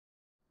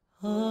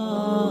فإن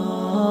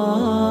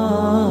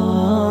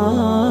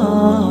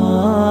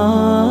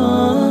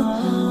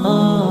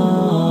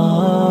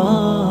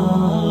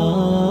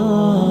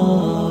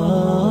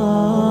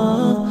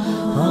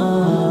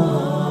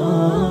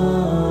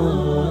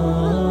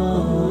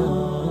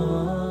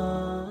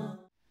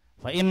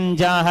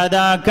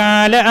جاهداك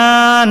على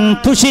أن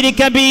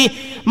تشرك بي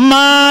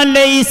ما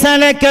ليس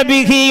لك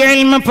به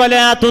علم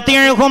فلا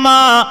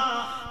تطعهما.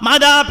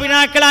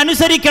 മാതാപിതാക്കളെ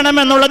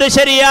അനുസരിക്കണമെന്നുള്ളത്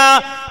ശരിയാ,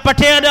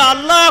 പക്ഷേ അത്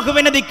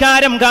അള്ളാഹുവിനെ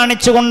ധിക്കാരം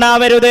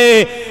കാണിച്ചുകൊണ്ടാവരുത്.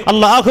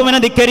 അള്ളാഹുവിനെ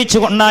ധിക്കരിച്ചു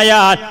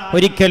കൊണ്ടായാൽ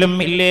ഒരിക്കലും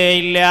ഇല്ലേ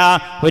ഇല്ല,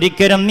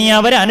 ഒരിക്കലും നീ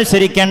അവരെ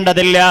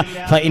അനുസരിക്കേണ്ടതില്ല.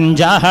 ഫഇൻ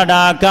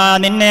ജാഹദാക,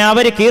 നിന്നെ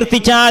അവർ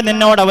കീർത്തിച്ചാൽ,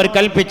 നിന്നോട് അവർ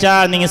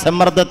കൽപ്പിച്ചാൽ, നീ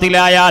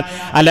സമ്മർദ്ദത്തിലായാൽ,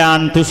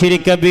 അലാൻ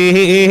തുശ്രിക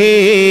ബിഹി,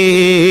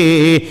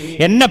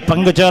 എന്നെ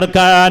പങ്കു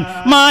ചേർക്കാൻ,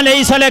 മാ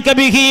ലൈസ ലക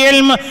ബിഹി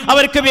ഇൽം,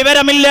 അവർക്ക്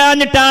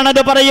വിവരമില്ലാഞ്ഞിട്ടാണ്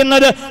അത്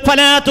പറയുന്നത്.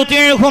 ഫലാ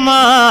തുതിഉഹുമാ,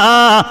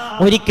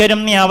 ഒരിക്കലും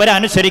നീ അവരെ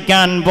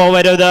അനുസരിക്കാൻ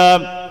പോവരുത്.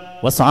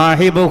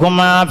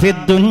 വസാഹിബുഹുമാ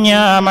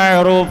ഫിദ്ദുനിയാ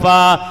മഅറൂഫാ,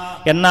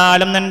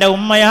 എന്നാലും നിന്റെ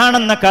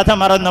ഉമ്മയാണെന്ന കഥ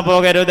മറന്നു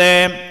പോകരുത്.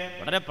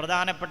 വളരെ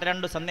പ്രധാനപ്പെട്ട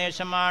രണ്ട്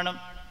സന്ദേശമാണ്,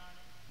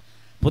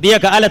 പുതിയ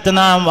കാലത്ത്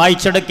നാം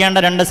വായിച്ചെടുക്കേണ്ട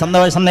രണ്ട്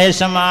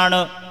സന്ദേശമാണ്.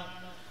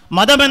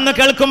 മതമെന്ന്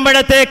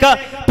കേൾക്കുമ്പോഴത്തേക്ക്,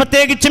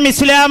 പ്രത്യേകിച്ചും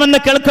ഇസ്ലാം എന്ന്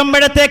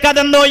കേൾക്കുമ്പോഴത്തേക്ക്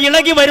അതെന്തോ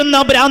ഇളകി വരുന്ന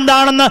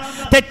ഭ്രാന്താണെന്ന്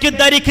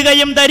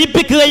തെറ്റിദ്ധരിക്കുകയും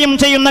ധരിപ്പിക്കുകയും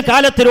ചെയ്യുന്ന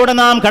കാലത്തിലൂടെ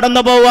നാം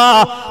കടന്നു പോവാ.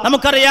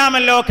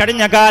 നമുക്കറിയാമല്ലോ,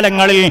 കഴിഞ്ഞ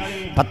കാലങ്ങളിൽ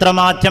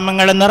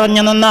പത്രമാധ്യമങ്ങൾ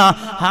നിറഞ്ഞു നിന്ന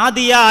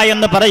ഹാദിയ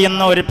എന്ന്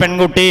പറയുന്ന ഒരു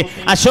പെൺകുട്ടി,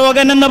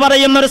 അശോകൻ എന്ന്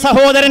പറയുന്ന ഒരു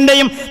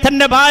സഹോദരന്റെയും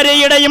തന്റെ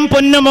ഭാര്യയുടെയും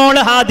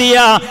പൊന്നുമോള് ഹാദിയ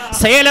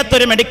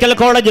സേലത്തൊരു മെഡിക്കൽ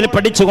കോളേജിൽ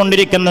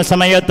പഠിച്ചുകൊണ്ടിരിക്കുന്ന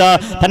സമയത്ത്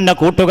തന്റെ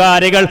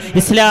കൂട്ടുകാരികൾ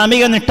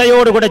ഇസ്ലാമിക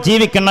നിഷ്ഠയോടുകൂടെ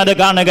ജീവിക്കുന്നത്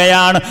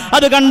കാണുകയാണ്.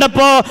 അത്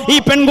കണ്ടപ്പോ ഈ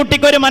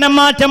പെൺകുട്ടിക്ക് ഒരു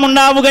മനംമാറ്റം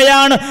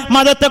ഉണ്ടാവുകയാണ്.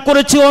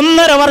 മതത്തെക്കുറിച്ച്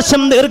 1.5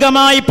 വർഷം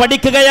ദീർഘമായി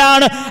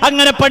പഠിക്കുകയാണ്.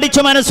 അങ്ങനെ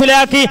പഠിച്ചു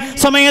മനസ്സിലാക്കി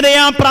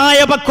സ്വമേധയാ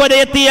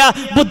പ്രായപക്വതയെത്തിയ,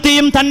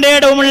 ബുദ്ധിയും തന്റെ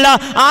ഇടവുമുള്ള,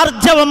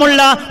 ആർജവമുള്ള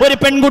ഒരു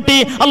പെൺകുട്ടി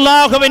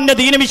അള്ളാഹുവിന്റെ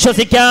ദീന്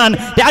വിശ്വസിക്കാൻ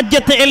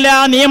രാജ്യത്തെ എല്ലാ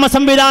നിയമ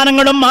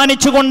സംവിധാനങ്ങളും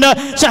മാനിച്ചുകൊണ്ട്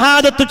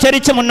ഷഹാദത്ത്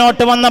ഉച്ചരിച്ച്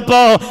മുന്നോട്ട്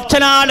വന്നപ്പോ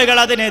ചില ആളുകൾ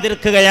അതിനെ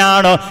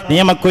എതിർക്കുകയാണ്,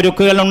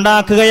 നിയമക്കുരുക്കുകൾ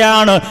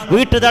ഉണ്ടാക്കുകയാണ്,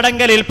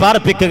 വീട്ടുതടങ്കലിൽ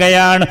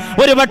പാർപ്പിക്കുകയാണ്.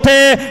 ഒരു പക്ഷേ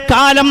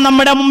കാലം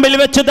നമ്മുടെ മുമ്പിൽ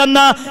വെച്ച് തന്ന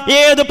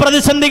ഏത്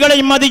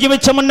പ്രതിസന്ധികളെയും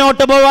അതിജീവിച്ച്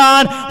മുന്നോട്ട്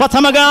പോവാൻ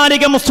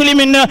സമകാലിക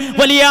മുസ്ലിമിന്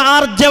വലിയ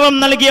ആർജവം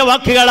നൽകിയ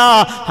വാക്കുകളാ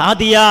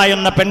ഹാദിയ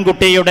എന്ന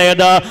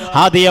പെൺകുട്ടിയുടേത്.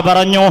 ഹാദിയ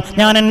പറഞ്ഞു,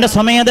 ഞാൻ എന്റെ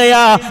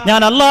സ്വമേധയാ,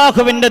 ഞാൻ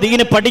അള്ളാഹുവിന്റെ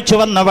ദീന് പഠിച്ചു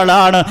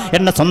വന്നവളാണ്,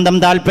 എന്റെ സ്വന്തം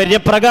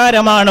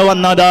താല്പര്യപ്രകാരമാണ്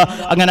വന്നത്.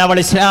 അങ്ങനെ അവൾ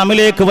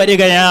ഇസ്ലാമിലേക്ക്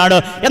വരികയാണ്.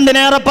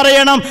 എന്തിനേറെ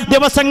പറയണം,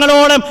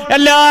 ദിവസങ്ങളോളം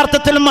എല്ലാ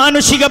അർത്ഥത്തിലും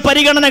മാനുഷിക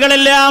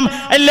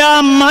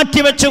പരിഗണനകളെല്ലാം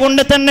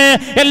മാറ്റിവെച്ചുകൊണ്ട് തന്നെ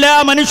എല്ലാ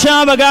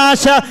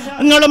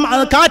മനുഷ്യാവകാശങ്ങളും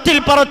കാറ്റിൽ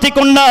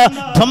പറത്തിക്കൊണ്ട്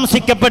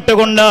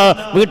ധ്വംസിക്കപ്പെട്ടുകൊണ്ട്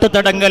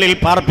വീട്ടുതടങ്കലിൽ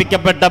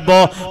പാർപ്പിക്കപ്പെട്ടപ്പോ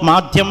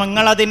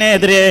മാധ്യമങ്ങൾ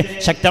അതിനെതിരെ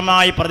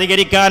ശക്തമായി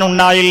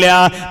പ്രതികരിക്കാനുണ്ടായില്ല.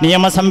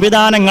 നിയമ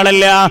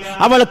സംവിധാനങ്ങളല്ല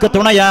അവൾക്ക്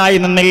തുണയായി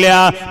നിന്നില്ല.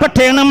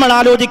 പക്ഷേ നമ്മൾ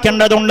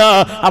ആലോചിക്കേണ്ടതുണ്ട്,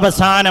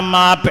 അവസാനം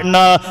ആ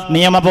പെണ്ണ്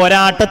നിയമ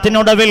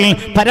പോരാട്ടത്തിനൊടുവിൽ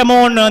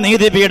പരമോന്നത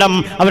നീതിപീഠം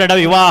അവരുടെ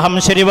വിവാഹം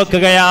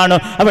ശരിവെക്കുകയാണ്,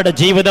 അവരുടെ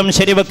ജീവിതം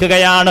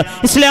ശരിവെക്കുകയാണ്,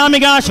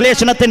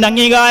 ഇസ്ലാമികാശ്ലേഷണത്തിന്റെ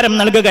അംഗീകാരം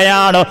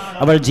നൽകുകയാണ്.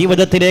 അവൾ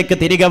ജീവിതത്തിലേക്ക്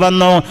തിരികെ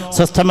വന്നു.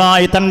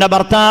 സ്വസ്ഥമായി തന്റെ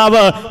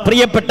ഭർത്താവ്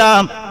പ്രിയപ്പെട്ട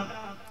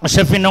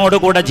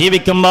ഷെഫിനോടുകൂടെ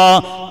ജീവിക്കുമ്പോ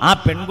ആ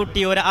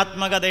പെൺകുട്ടി ഒരു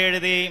ആത്മകഥ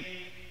എഴുതി,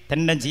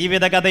 തന്റെ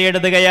ജീവിത കഥ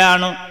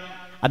എഴുതുകയാണ്.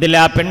 അതിൽ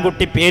ആ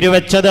പെൺകുട്ടി പേര്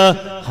വെച്ചത്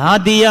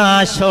ഹാദിയ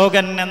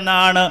അശോകൻ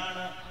എന്നാണ്.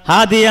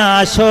 ഹാദിയ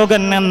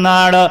അശോകൻ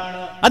എന്നാണ്.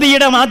 അത്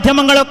ഈയിടെ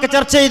മാധ്യമങ്ങൾ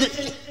ചർച്ച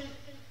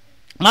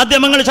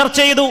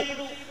ചെയ്തു.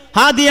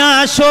 ഹാദിയ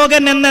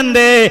അശോകൻ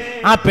എന്നെന്തേ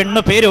ആ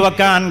പെണ്ണ് പേര്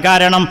വെക്കാൻ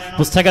കാരണം,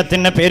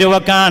 പുസ്തകത്തിന് പേര്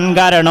വെക്കാൻ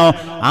കാരണം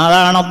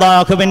അതാണ്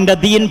അല്ലാഹുവിന്റെ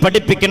ദീൻ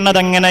പഠിപ്പിക്കുന്നത്.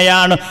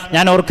 എങ്ങനെയാണ്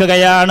ഞാൻ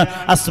ഓർക്കുകയാണ്,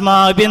 അസ്മാ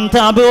ബിൻത്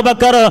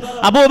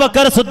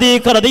അബൂബക്കർ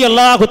സിദ്ദീഖ്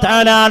റളിയല്ലാഹു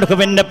തആല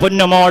അൻഹുവിന്റെ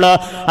പൊന്നുമോള്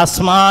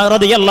അസ്മാ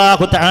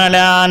റളിയല്ലാഹു തആല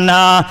അൻഹ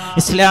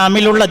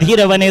ഇസ്ലാമിലുള്ള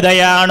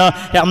ധീരവനിതയാണ്.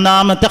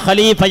 2ാമത്തെ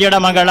ഖലീഫയുടെ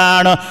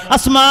മകളാണ്.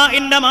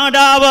 അസ്മാഇന്റെ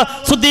മാതാവ്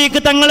സിദ്ദീഖ്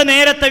തങ്ങൾ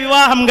നേരത്തെ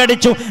വിവാഹം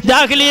കഴിച്ചു.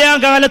 ജാഹിലിയ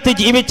കാലത്ത്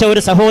ജീവിച്ച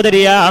ഒരു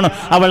സഹോദരിയാണ്.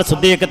 അവൾ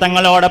സിദ്ദീഖ്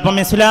തങ്ങളോടൊപ്പം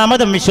ഇസ്ലാം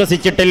മതം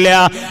വിശ്വസിച്ചിട്ടില്ല.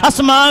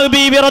 അസ്മാ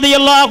ബീവി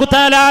റളിയല്ലാഹു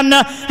തആല അൻഹ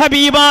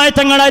ഹബീബായ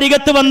തങ്ങൾ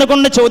അരികത്ത്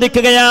വന്നുകൊണ്ട്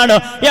ചോദിക്കുകയാണ്,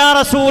 യാ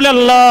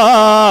റസൂലല്ലാഹ്,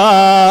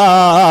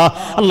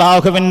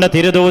 അല്ലാഹുവിന്റെ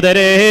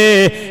തിരുദൂതരേ,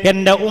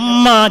 എന്റെ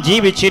ഉമ്മ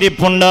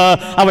ജീവിച്ചിരിപ്പുണ്ട്,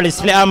 അവൾ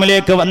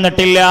ഇസ്ലാമിലേക്ക്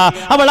വന്നിട്ടില്ല,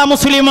 അവൾ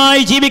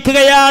അമുസ്ലിമായി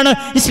ജീവിക്കുകയാണ്,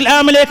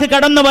 ഇസ്ലാമിലേക്ക്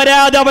കടന്നു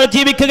വരാതെ അവൾ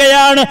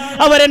ജീവിക്കുകയാണ്,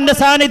 അവരെന്റെ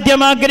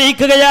സാന്നിധ്യം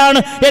ആഗ്രഹിക്കുകയാണ്,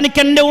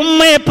 എനിക്ക് എന്റെ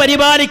ഉമ്മയെ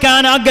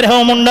പരിപാലിക്കാൻ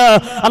ആഗ്രഹമുണ്ട്,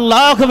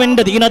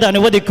 അല്ലാഹുവിന്റെ ദീൻ അത്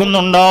അനുവദിക്കും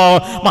ചോദിക്കുന്നുണ്ടോ?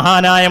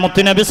 മഹാനായ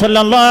മുത്തുനബി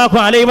സല്ലല്ലാഹു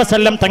അലൈഹി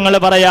വസല്ലം തങ്ങൾ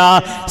പറയാ,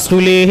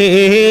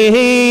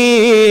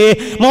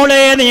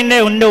 മോളെ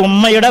നിന്റെ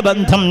ഉമ്മയുടെ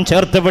ബന്ധം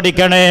ചേർത്ത്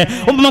പിടിക്കണേ,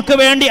 ഉമ്മക്ക്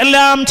വേണ്ടി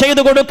എല്ലാം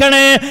ചെയ്തു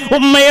കൊടുക്കണേ.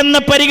 ഉമ്മ എന്ന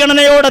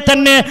പരിഗണനയോടെ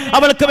തന്നെ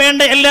അവൾക്ക്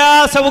വേണ്ട എല്ലാ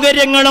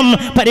സൗകര്യങ്ങളും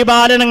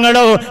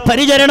പരിപാലനങ്ങളും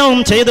പരിചരണവും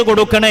ചെയ്തു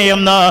കൊടുക്കണേ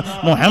എന്ന്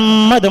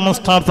മുഹമ്മദ്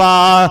മുസ്തഫ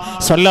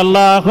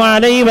സല്ലല്ലാഹു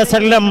അലൈഹി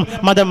വസല്ലം.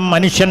 മതം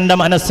മനുഷ്യന്റെ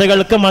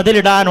മനസ്സുകൾക്ക്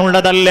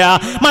മതിലിടാനുള്ളതല്ല,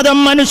 മതം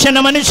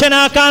മനുഷ്യനെ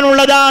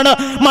മനുഷ്യനാക്കാനുള്ളതാണ്.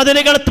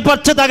 മതിലുകൾ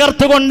പറിച്ച്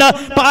തകർത്തുകൊണ്ട്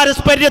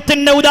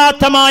പാരസ്പര്യത്തിന്റെ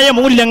ഉദാത്തമായ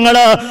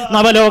മൂല്യങ്ങള്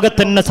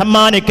നവലോകത്തിന്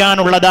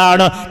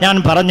സമ്മാനിക്കാനുള്ളതാണ്. ഞാൻ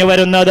പറഞ്ഞു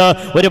വരുന്നത്,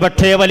 ഒരു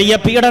പക്ഷേ വലിയ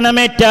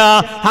പീഡനമേറ്റ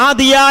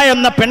ഹാദിയ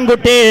എന്ന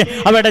പെൺകുട്ടി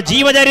അവരുടെ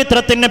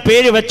ജീവചരിത്രത്തിന്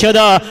പേര്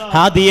വെച്ചത്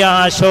ഹാദിയ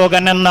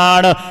അശോകൻ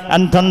എന്നാണ്.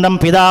 സ്വന്തം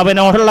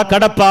പിതാവിനോടുള്ള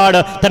കടപ്പാട്,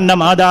 തന്റെ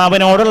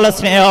മാതാവിനോടുള്ള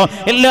സ്നേഹം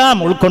എല്ലാം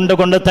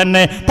ഉൾക്കൊണ്ടുകൊണ്ട്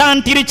തന്നെ താൻ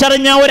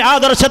തിരിച്ചറിഞ്ഞ ഒരു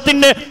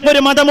ആദർശത്തിന്റെ ഒരു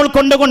മതം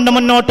ഉൾക്കൊണ്ടുകൊണ്ട്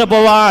മുന്നോട്ട്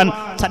പോവാൻ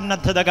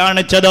സന്നദ്ധത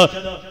കാണിച്ചത്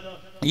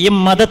ഈ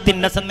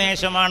മതത്തിന്റെ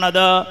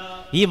സന്ദേശമാണത്.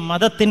 ഈ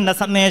മതത്തിന്റെ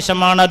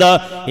സന്ദേശമാണത്.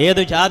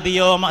 ഏതു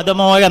ജാതിയോ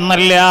മതമോ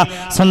എന്നല്ല,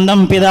 സ്വന്തം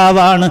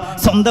പിതാവാണ്,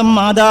 സ്വന്തം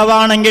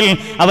മാതാവാണെങ്കിൽ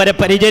അവരെ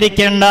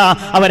പരിചരിക്കേണ്ട,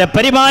 അവരെ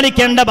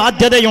പരിപാലിക്കേണ്ട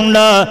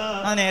ബാധ്യതയുണ്ട്.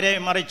 നേരെ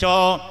മറിച്ചോ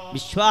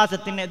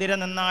വിശ്വാസത്തിനെതിരെ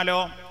നിന്നാലോ,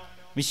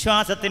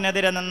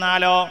 വിശ്വാസത്തിനെതിരെ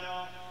നിന്നാലോ?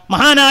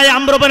 മഹാനായ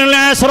അംർ ഇബ്നുൽ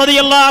ആസ്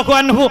റളിയല്ലാഹു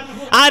അൻഹു,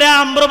 ആരാ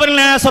അംർ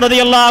ഇബ്നുൽ ആസ്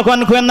റളിയല്ലാഹു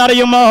അൻഹു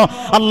എന്നറിയുമോ?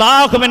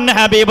 അല്ലാഹുവിന്റെ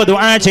ഹബീബ്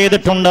ദുആ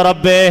ചെയ്തിട്ടുണ്ട്,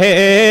 റബ്ബേ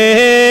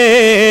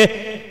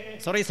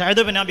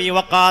സഅദ് ഇബ്നു അബീ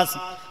വഖാസ്,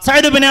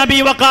 സഅദ് ഇബ്നു അബീ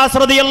വഖാസ്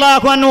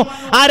റളിയല്ലാഹു അൻഹു.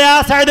 ആരാ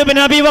സഅദ്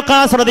ഇബ്നു അബീ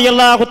വഖാസ്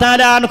റളിയല്ലാഹു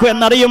തആല അൻഹു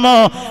എന്നറിയുമോ?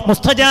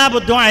 മുസ്തജാബു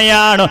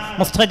ദുആയാണ്,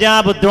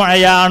 മുസ്തജാബു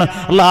ദുആയാണ്.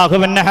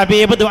 അല്ലാഹുവിന്റെ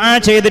ഹബീബ് ദുആ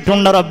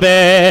ചെയ്തിട്ടുണ്ട്, റബ്ബേ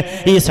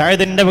ഈ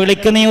സഅദിന്റെ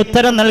വിളിക്ക് നീ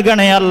ഉത്തരം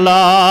നൽകണേ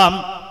അല്ലാഹ്.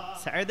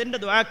 സഅദിന്റെ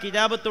ദുആക്ക്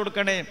ഇജാബത്ത്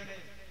കൊടുക്കണേ.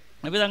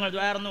 നബി തങ്ങൾ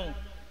ദുആർന്നു.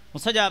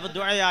 മുസ്തജാബു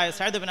ദുആയായ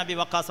സഅദ് ഇബ്നു അബീ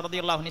വഖാസ്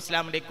റളിയല്ലാഹു അൻഹു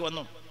ഇസ്ലാമിലേക്ക്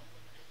വന്നു.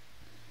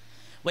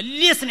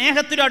 വലിയ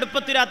സ്നേഹത്തിലും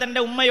അടുപ്പത്തിലാ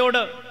തന്റെ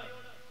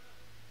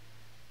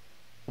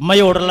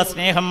ഉമ്മയോടുള്ള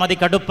സ്നേഹം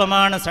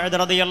അതികടുപ്പമാണ് സഅദ്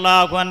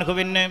റളിയല്ലാഹു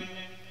അൻഹുവിന്.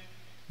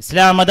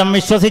 ഇസ്ലാം മതം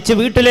വിശ്വസിച്ച്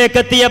വീട്ടിലേക്ക്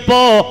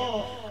എത്തിയപ്പോ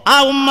ആ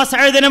ഉമ്മ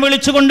സഅദിനെ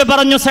വിളിച്ചുകൊണ്ട്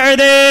പറഞ്ഞു,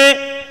 സഅദേ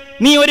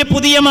നീ ഒരു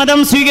പുതിയ മതം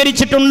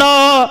സ്വീകരിച്ചിട്ടുണ്ടോ?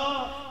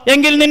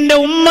 എങ്കിൽ നിന്റെ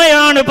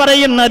ഉമ്മയാണ്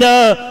പറയുന്നത്,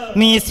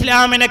 നീ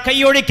ഇസ്ലാമിനെ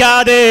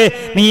കൈയൊഴിക്കാതെ,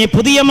 നീ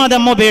പുതിയ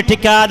മതം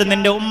ഉപേക്ഷിക്കാതെ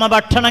നിന്റെ ഉമ്മ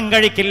ഭക്ഷണം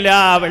കഴിക്കില്ല,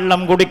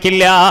 വെള്ളം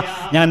കുടിക്കില്ല,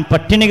 ഞാൻ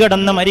പട്ടിണി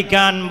കിടന്ന്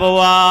മരിക്കാൻ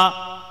പോവാ.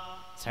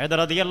 സഅദ്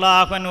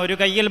റളിയല്ലാഹു അൻഹു ഒരു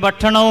കയ്യിൽ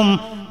ഭക്ഷണവും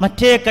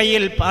മറ്റേ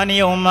കയ്യിൽ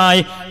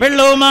പാനീയവുമായി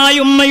വെള്ളവുമായി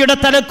ഉമ്മയുടെ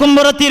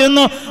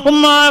തലക്കുമ്പുറത്തിരുന്നു.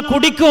 ഉമ്മ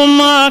കുടിക്കും,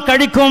 ഉമ്മ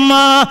കഴിക്കും.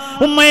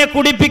 ഉമ്മയെ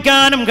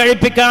കുടിപ്പിക്കാനും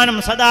കഴിപ്പിക്കാനും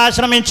സദാ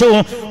ശ്രമിച്ചു.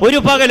 ഒരു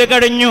പകല്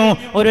കഴിഞ്ഞു,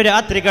 ഒരു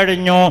രാത്രി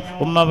കഴിഞ്ഞു.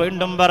 ഉമ്മ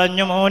വീണ്ടും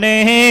പറഞ്ഞു, മോനെ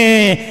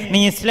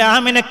നീ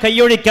ഇസ്ലാമിനെ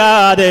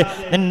കൈയൊഴിക്കാതെ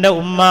നിന്റെ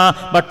ഉമ്മ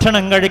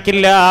ഭക്ഷണം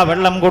കഴിക്കില്ല,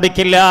 വെള്ളം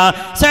കുടിക്കില്ല.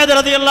 സഅദ്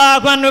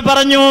റളിയല്ലാഹു അൻഹു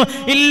പറഞ്ഞു,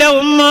 ഇല്ല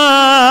ഉമ്മ,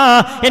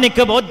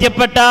 എനിക്ക്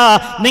ബോധ്യപ്പെട്ട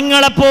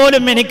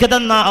നിങ്ങളെപ്പോലും എനിക്ക്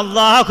തന്ന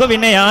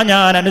അല്ലാഹുവിനെയാ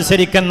ഞാൻ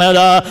അനുസരിക്കുന്നത്.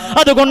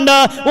 അതുകൊണ്ട്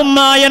ഉമ്മ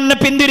എന്നെ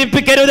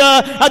പിന്തിരിപ്പിക്കരുത്,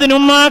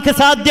 അതിനുമ്മാക്ക്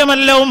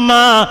സാധ്യമല്ല. ഉമ്മ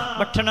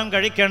ഭക്ഷണം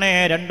കഴിക്കണേ.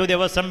 2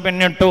 ദിവസം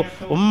പിന്നിട്ടു.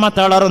 ഉമ്മ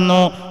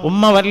തളർന്നു.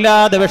 ഉമ്മ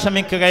വല്ലാതെ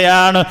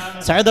വിഷമിക്കുകയാണ്.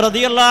 സഅദ്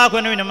റളിയല്ലാഹു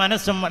അൻഹുവിന്റെ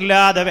മനസ്സും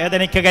വല്ലാതെ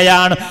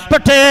വേദനിക്കുകയാണ്.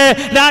 പക്ഷേ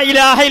ലാ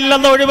ഇലാഹ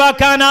ഇല്ലല്ലാഹ്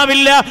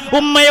ഒഴിവാക്കാനാവില്ല,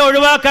 ഉമ്മയെ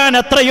ഒഴിവാക്കാൻ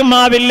അത്രയും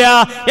ആവില്ല.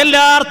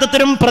 എല്ലാ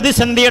അർത്ഥത്തിലും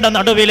പ്രതിസന്ധിയുടെ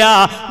നടുവിലാ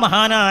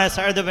മഹാനായ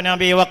സഅദ് ഇബ്നു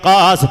അബീ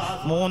വഖാസ്.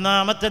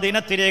 3-ാമത്തെ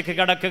ദിനത്തിലേക്ക്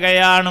കടക്കുകയാണ്.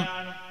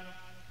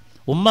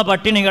 ഉമ്മ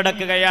പട്ടിണി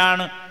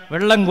കിടക്കുകയാണ്,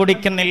 വെള്ളം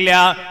കുടിക്കുന്നില്ല,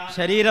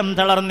 ശരീരം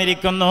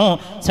തളർന്നിരിക്കുന്നു.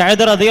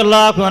 സഅദ്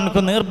റളിയല്ലാഹു അൻഹു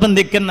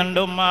നിർബന്ധിക്കുന്നുണ്ട്,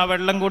 ഉമ്മ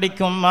വെള്ളം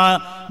കുടിക്കും, ഉമ്മ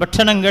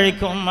ഭക്ഷണം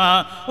കഴിക്കും.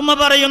 ഉമ്മ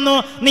പറയുന്നു,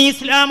 നീ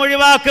ഇസ്ലാം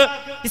ഒഴിവാക്ക്,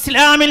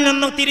 ഇസ്ലാമിൽ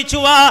നിന്ന് തിരിച്ചു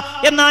വാ,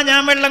 എന്നാ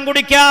ഞാൻ വെള്ളം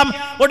കുടിക്കാം.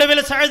 ഒടുവിൽ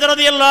സഅദ്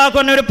റളിയല്ലാഹു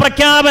അൻഹു ഒരു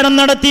പ്രഖ്യാപനം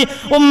നടത്തി,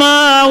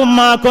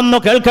 ഉമ്മാക്കൊന്നു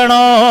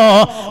കേൾക്കണോ?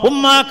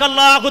 ഉമ്മാക്ക്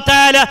അല്ലാഹു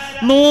തആല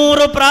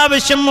 100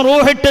 പ്രാവശ്യം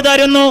റൂഹിട്ട്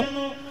തരുന്നു.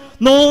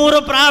 100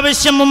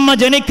 പ്രാവശ്യം ഉമ്മ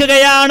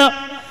ജനിക്കുകയാണ്,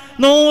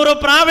 100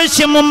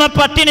 പ്രാവശ്യം ഉമ്മ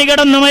പട്ടിണി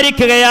കിടന്നു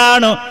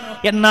മരിക്കുകയാണ്.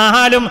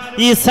 എന്നാലും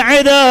ഈ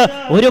സഅദ്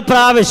ഒരു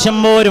പ്രാവശ്യം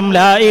പോലും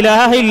ലാ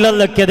ഇലാഹ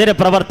ഇല്ലല്ലാഹ്ക്കെതിരെ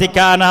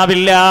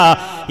പ്രവർത്തിക്കാനാവില്ല.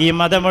 ഈ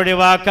മതം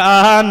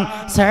ഒഴിവാക്കാൻ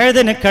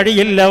സഅദിന്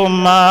കഴിയില്ല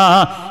ഉമ്മ.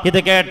 ഇത്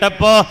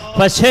കേട്ടപ്പോ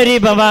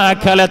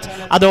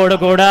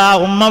അതോടുകൂടെ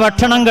ഉമ്മ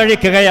ഭക്ഷണം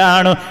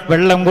കഴിക്കുകയാണ്,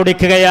 വെള്ളം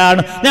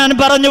കുടിക്കുകയാണ്. ഞാൻ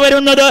പറഞ്ഞു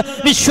വരുന്നത്,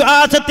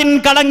 വിശ്വാസത്തിന്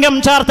കളങ്കം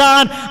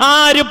ചാർത്താൻ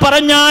ആര്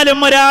പറഞ്ഞാലും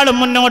ഒരാളും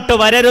മുന്നോട്ട്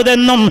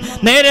വരരുതെന്നും,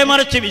 നേരെ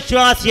മറിച്ച്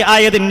വിശ്വാസി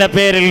ആയതിന്റെ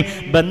പേരിൽ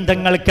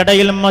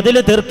ബന്ധങ്ങൾക്കിടയിൽ മതിൽ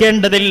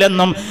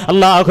തീർക്കേണ്ടതില്ലെന്നും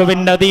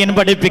അല്ലാഹുവിന്റെ ദീൻ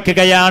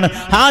പഠിപ്പിക്കുകയാണ്.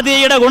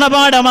 ഹാദിയുടെ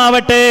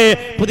ഗുണപാഠമാവട്ടെ,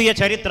 പുതിയ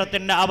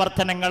ചരിത്രത്തിന്റെ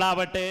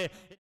ആവർത്തനങ്ങളാവട്ടെ.